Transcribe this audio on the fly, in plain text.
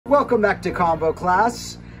Welcome back to Combo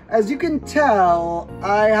Class. As you can tell,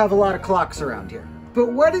 I have a lot of clocks around here.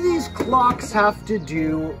 But what do these clocks have to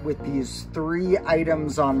do with these three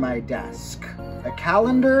items on my desk? A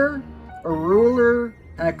calendar, a ruler,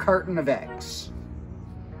 and a carton of eggs.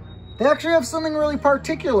 They actually have something really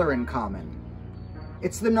particular in common.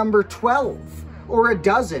 It's the number 12. Or a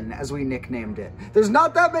dozen, as we nicknamed it. There's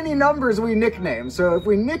not that many numbers we nickname, so if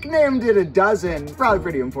we nicknamed it a dozen, probably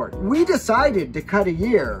pretty important. We decided to cut a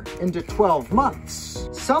year into 12 months.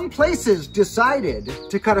 Some places decided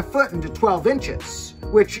to cut a foot into 12 inches,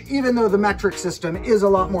 which, even though the metric system is a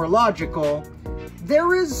lot more logical,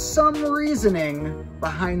 there is some reasoning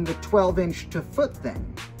behind the 12-inch to foot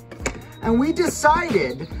thing. And we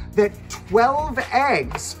decided that 12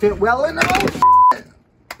 eggs fit well in...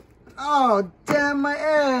 Oh, damn my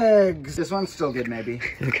eggs. This one's still good, maybe.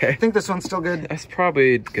 Okay. I think this one's still good. That's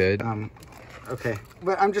probably good. Okay.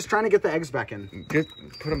 But I'm just trying to get the eggs back in. Put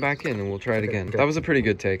them back in and we'll try it again. Good. That was a pretty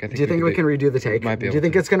good take. I think. Do you think we can redo the take? Might be able Do you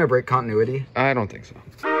think it's going to break continuity? I don't think so.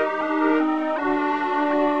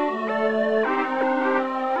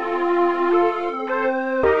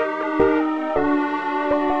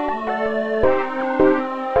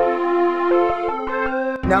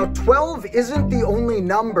 Now, 12 isn't the only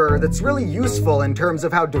number that's really useful in terms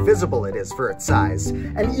of how divisible it is for its size.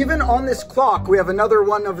 And even on this clock, we have another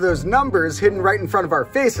one of those numbers hidden right in front of our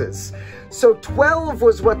faces. So 12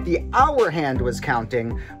 was what the hour hand was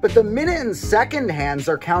counting, but the minute and second hands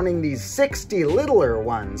are counting these 60 littler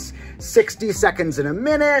ones. 60 seconds in a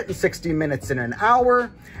minute and 60 minutes in an hour.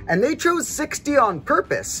 And they chose 60 on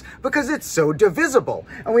purpose because it's so divisible.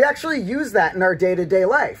 And we actually use that in our day-to-day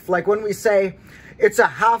life. Like when we say, it's a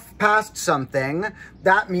half past something,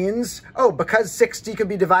 that means, oh, because 60 could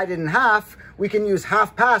be divided in half, we can use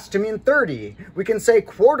half past to mean 30. We can say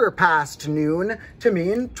quarter past noon to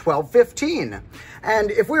mean 12:15.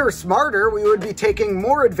 And if we were smarter, we would be taking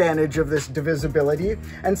more advantage of this divisibility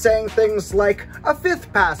and saying things like a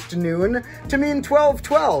fifth past noon to mean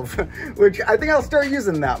 12:12, which I think I'll start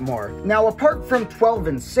using that more. Now, apart from 12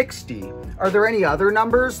 and 60, are there any other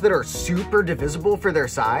numbers that are super divisible for their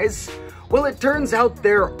size? Well, it turns out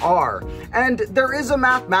there are, and there is a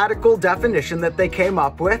mathematical definition that they came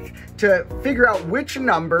up with to figure out which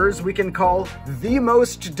numbers we can call the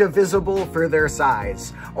most divisible for their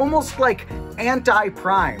size. Almost like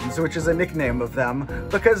anti-primes, which is a nickname of them,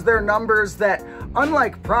 because they're numbers that,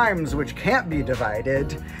 unlike primes which can't be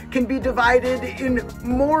divided, can be divided in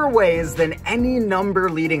more ways than any number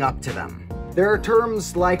leading up to them. There are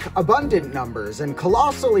terms like abundant numbers and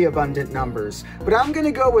colossally abundant numbers, but I'm going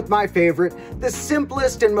to go with my favorite, the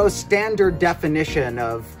simplest and most standard definition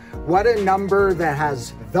of what a number that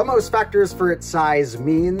has the most factors for its size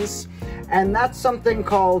means, and that's something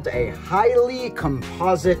called a highly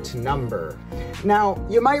composite number. Now,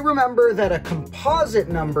 you might remember that a composite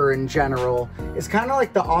number in general is kind of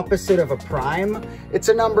like the opposite of a prime. It's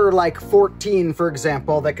a number like 14, for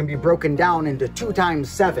example, that can be broken down into 2 times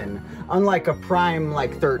 7, unlike a prime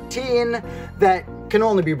like 13 that can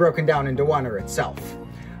only be broken down into 1 or itself.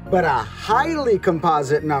 But a highly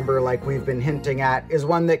composite number, like we've been hinting at, is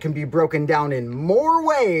one that can be broken down in more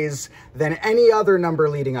ways than any other number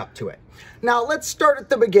leading up to it. Now, let's start at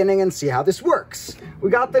the beginning and see how this works. We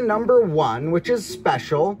got the number 1, which is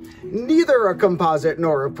special. Neither a composite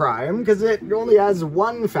nor a prime, because it only has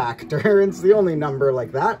one factor. It's the only number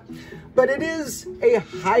like that. But it is a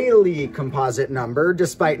highly composite number,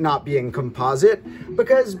 despite not being composite,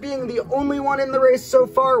 because being the only one in the race so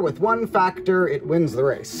far with one factor, it wins the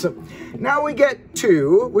race. Now we get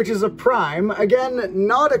 2, which is a prime. Again,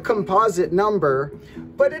 not a composite number,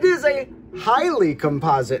 but it is a highly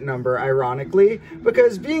composite number, ironically,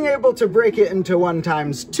 because being able to break it into 1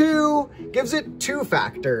 times 2 gives it 2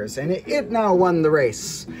 factors, and it now won the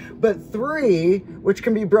race. But 3, which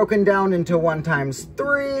can be broken down into 1 times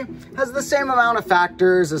 3, has the same amount of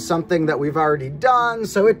factors as something that we've already done,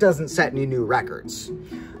 so it doesn't set any new records.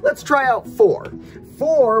 Let's try out 4.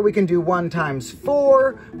 4, we can do 1 times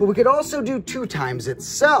 4, but we could also do 2 times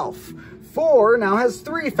itself. 4 now has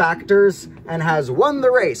 3 factors and has won the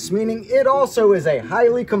race, meaning it also is a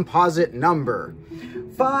highly composite number.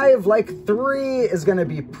 5, like 3, is going to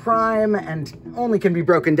be prime and only can be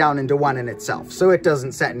broken down into 1 in itself, so it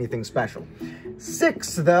doesn't set anything special.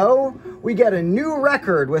 6, though, we get a new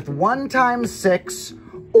record with 1 times 6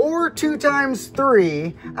 or 2 times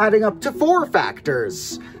 3, adding up to 4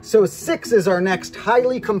 factors. So 6 is our next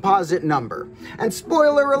highly composite number. And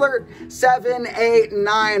spoiler alert, 7, 8,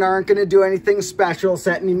 9 aren't going to do anything special,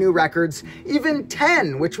 set any new records. Even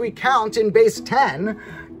 10, which we count in base 10,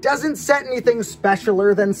 doesn't set anything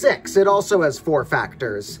specialer than 6. It also has 4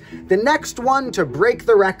 factors. The next one to break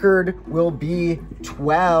the record will be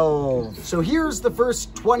 12. So here's the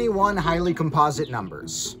first 21 highly composite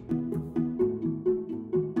numbers.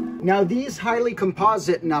 Now, these highly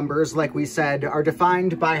composite numbers, like we said, are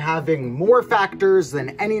defined by having more factors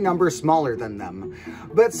than any number smaller than them.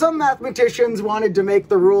 But some mathematicians wanted to make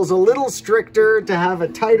the rules a little stricter, to have a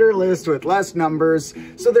tighter list with less numbers.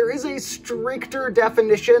 So there is a stricter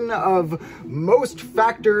definition of most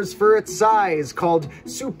factors for its size called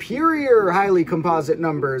superior highly composite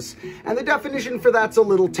numbers. And the definition for that's a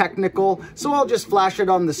little technical, so I'll just flash it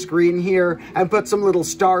on the screen here and put some little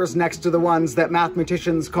stars next to the ones that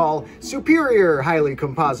mathematicians call superior highly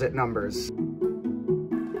composite numbers.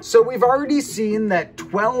 So we've already seen that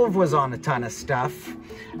 12 was on a ton of stuff,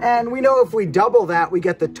 and we know if we double that, we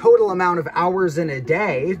get the total amount of hours in a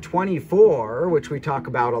day, 24, which we talk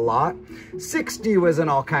about a lot. 60 was in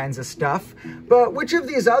all kinds of stuff, but which of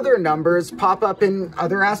these other numbers pop up in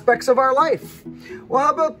other aspects of our life? Well,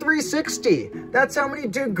 how about 360? That's how many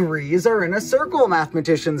degrees are in a circle,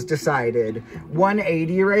 mathematicians decided.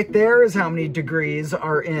 180 right there is how many degrees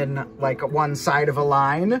are in like one side of a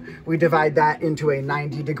line. We divide that into a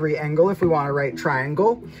 90-degree angle if we want a right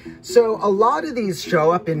triangle. So a lot of these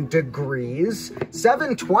show up in degrees.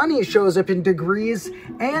 720 shows up in degrees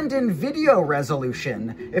and in video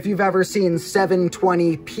resolution, if you've ever seen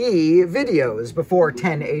 720p videos before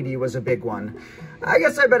 1080 was a big one. I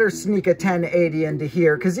guess I better sneak a 1080 into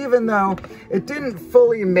here, because even though it didn't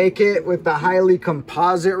fully make it with the highly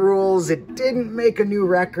composite rules, it didn't make a new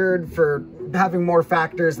record for having more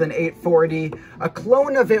factors than 840. A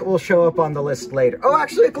clone of it will show up on the list later. Oh,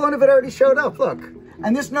 actually, a clone of it already showed up, look.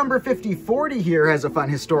 And this number 5040 here has a fun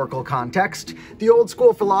historical context. The old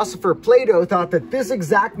school philosopher Plato thought that this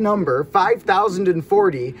exact number,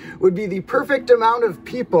 5040, would be the perfect amount of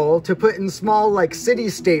people to put in small, like,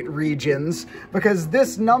 city-state regions, because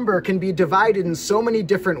this number can be divided in so many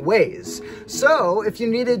different ways. So, if you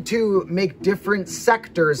needed to make different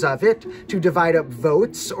sectors of it, to divide up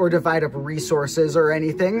votes or divide up resources or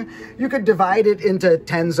anything, you could divide it into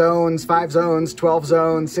 10 zones, 5 zones, 12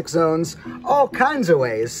 zones, 6 zones, all kinds of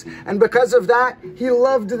ways. And because of that, he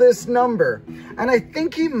loved this number. And I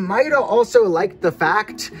think he might have also liked the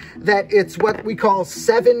fact that it's what we call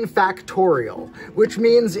 7 factorial, which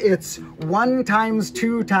means it's 1 times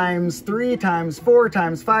 2 times 3 times 4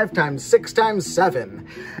 times 5 times 6 times 7.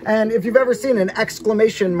 And if you've ever seen an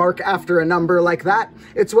exclamation mark after a number like that,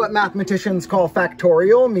 it's what mathematicians call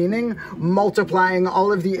factorial, meaning multiplying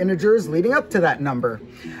all of the integers leading up to that number.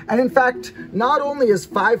 And in fact, not only is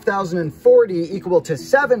 5040 equal to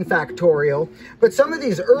 7 factorial, but some of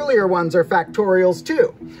these earlier ones are factorials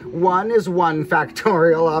too. 1 is 1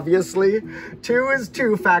 factorial, obviously. 2 is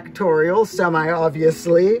 2 factorial,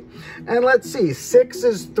 semi-obviously. And let's see, 6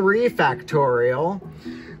 is 3 factorial.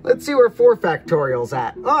 Let's see where 4 factorial's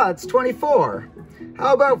at. Oh, it's 24.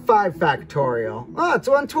 How about 5 factorial? Oh, it's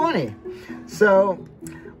 120. So,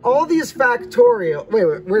 all these factorial,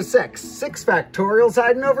 wait, where's 6? 6 factorial's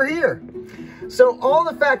hiding over here. So all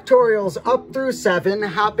the factorials up through 7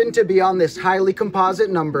 happen to be on this highly composite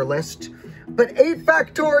number list, but 8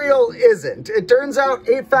 factorial isn't. It turns out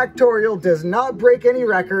 8 factorial does not break any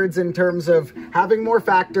records in terms of having more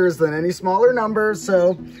factors than any smaller number,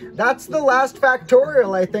 so that's the last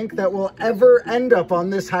factorial, I think, that will ever end up on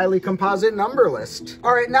this highly composite number list.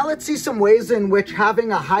 All right, now let's see some ways in which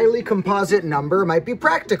having a highly composite number might be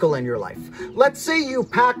practical in your life. Let's say you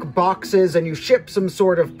pack boxes and you ship some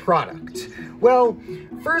sort of product. Well,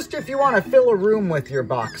 first, if you want to fill a room with your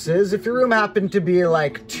boxes, if your room happened to be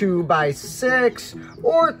like 2 by 6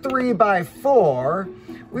 or 3 by 4,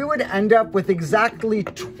 we would end up with exactly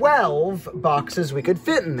 12 boxes we could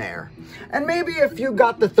fit in there. And maybe if you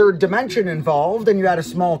got the third dimension involved and you had a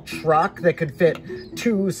small truck that could fit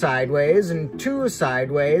 2 sideways and 2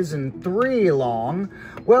 sideways and 3 long,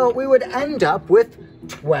 well, we would end up with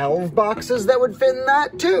 12 boxes that would fit in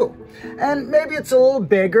that too. And maybe it's a little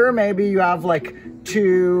bigger. Maybe you have like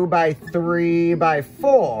 2 by 3 by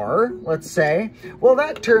 4, let's say. Well,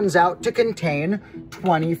 that turns out to contain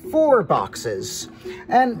 24 boxes.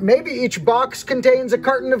 And maybe each box contains a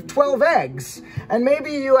carton of 12 eggs. And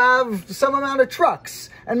maybe you have some amount of trucks.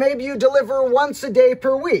 And maybe you deliver once a day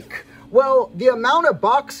per week. Well, the amount of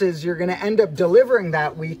boxes you're going to end up delivering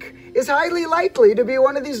that week is highly likely to be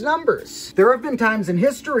one of these numbers. There have been times in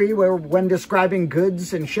history where, when describing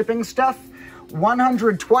goods and shipping stuff,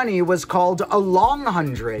 120 was called a long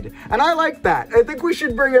hundred, and I like that. I think we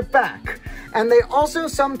should bring it back. And they also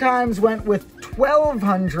sometimes went with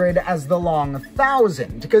 1200 as the long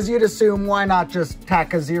 1000, because you'd assume why not just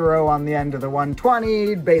tack a 0 on the end of the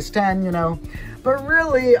 120, base 10, you know. But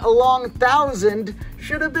really, a long 1000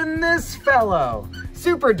 should have been this fellow.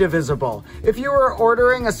 Super divisible. If you were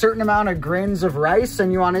ordering a certain amount of grains of rice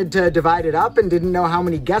and you wanted to divide it up and didn't know how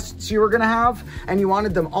many guests you were gonna have, and you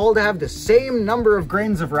wanted them all to have the same number of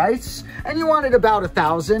grains of rice, and you wanted about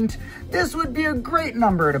 1000, this would be a great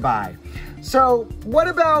number to buy. So what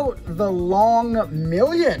about the long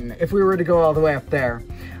million if we were to go all the way up there?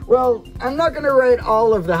 Well, I'm not going to write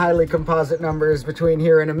all of the highly composite numbers between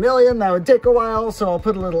here and a million. That would take a while, so I'll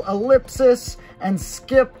put a little ellipsis and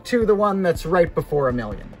skip to the one that's right before a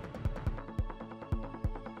million.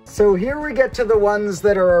 So here we get to the ones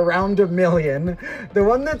that are around a million. The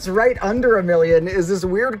one that's right under a million is this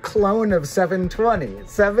weird clone of 720.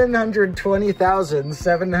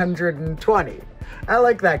 720,720. I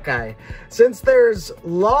like that guy. Since there's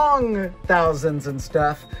long thousands and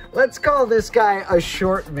stuff, let's call this guy a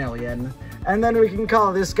short million. And then we can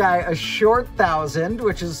call this guy a short 1000,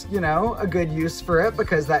 which is, you know, a good use for it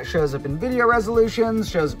because that shows up in video resolutions,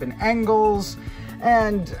 shows up in angles.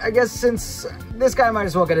 And I guess since this guy might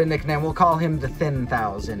as well get a nickname, we'll call him the Thin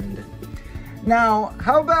Thousand. Now,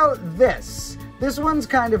 how about this? This one's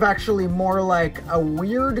kind of actually more like a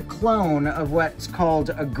weird clone of what's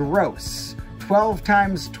called a gross. 12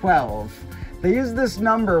 times 12. They use this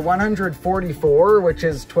number 144, which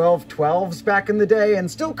is 12 12s back in the day, and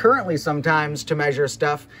still currently sometimes to measure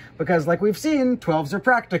stuff, because like we've seen, 12s are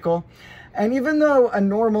practical. And even though a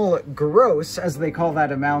normal gross, as they call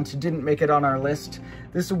that amount, didn't make it on our list,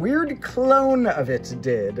 this weird clone of it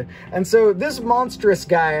did. And so this monstrous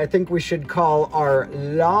guy, I think we should call our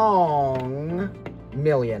long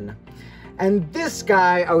million. And this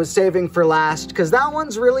guy I was saving for last because that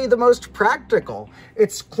one's really the most practical.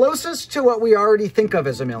 It's closest to what we already think of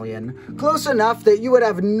as a million. Close enough that you would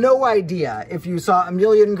have no idea if you saw a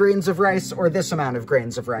million grains of rice or this amount of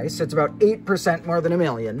grains of rice. It's about 8% more than a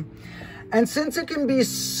million. And since it can be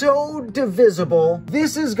so divisible,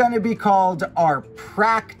 this is going to be called our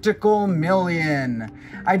practical million.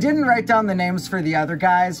 I didn't write down the names for the other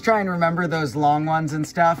guys, try and remember those long ones and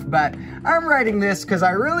stuff, but I'm writing this because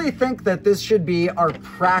I really think that this should be our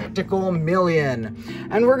practical million.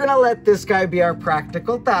 And we're going to let this guy be our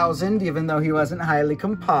practical 1000, even though he wasn't highly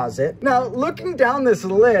composite. Now, looking down this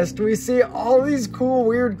list, we see all these cool,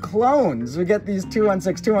 weird clones. We get these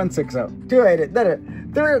 216, 2160,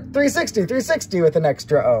 288, 360 with an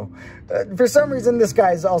extra O. For some reason, this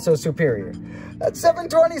guy's also superior.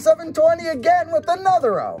 720, 720 again with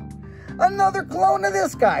another O. Another clone of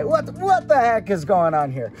this guy. What the heck is going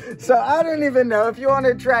on here? So I don't even know. If you want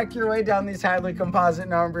to track your way down these highly composite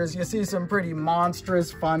numbers, you see some pretty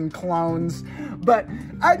monstrous fun clones. But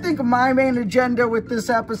I think my main agenda with this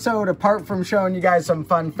episode, apart from showing you guys some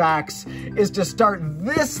fun facts, is to start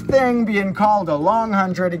this thing being called a long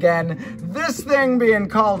 100 again, this thing being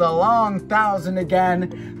called a long 1000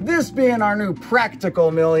 again, this being our new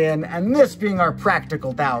practical million, and this being our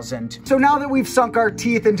practical 1000. So now that we've sunk our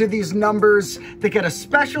teeth into these numbers, they get a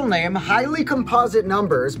special name, highly composite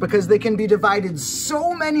numbers, because they can be divided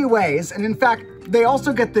so many ways, and in fact, they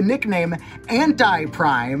also get the nickname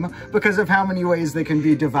anti-prime because of how many ways they can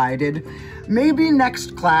be divided. Maybe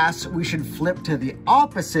next class we should flip to the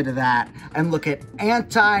opposite of that and look at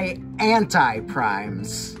anti-primes.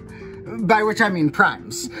 By which I mean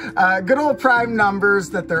primes. Good old prime numbers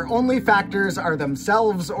that their only factors are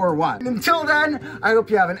themselves or one. Until then, I hope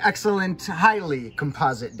you have an excellent, highly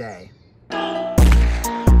composite day.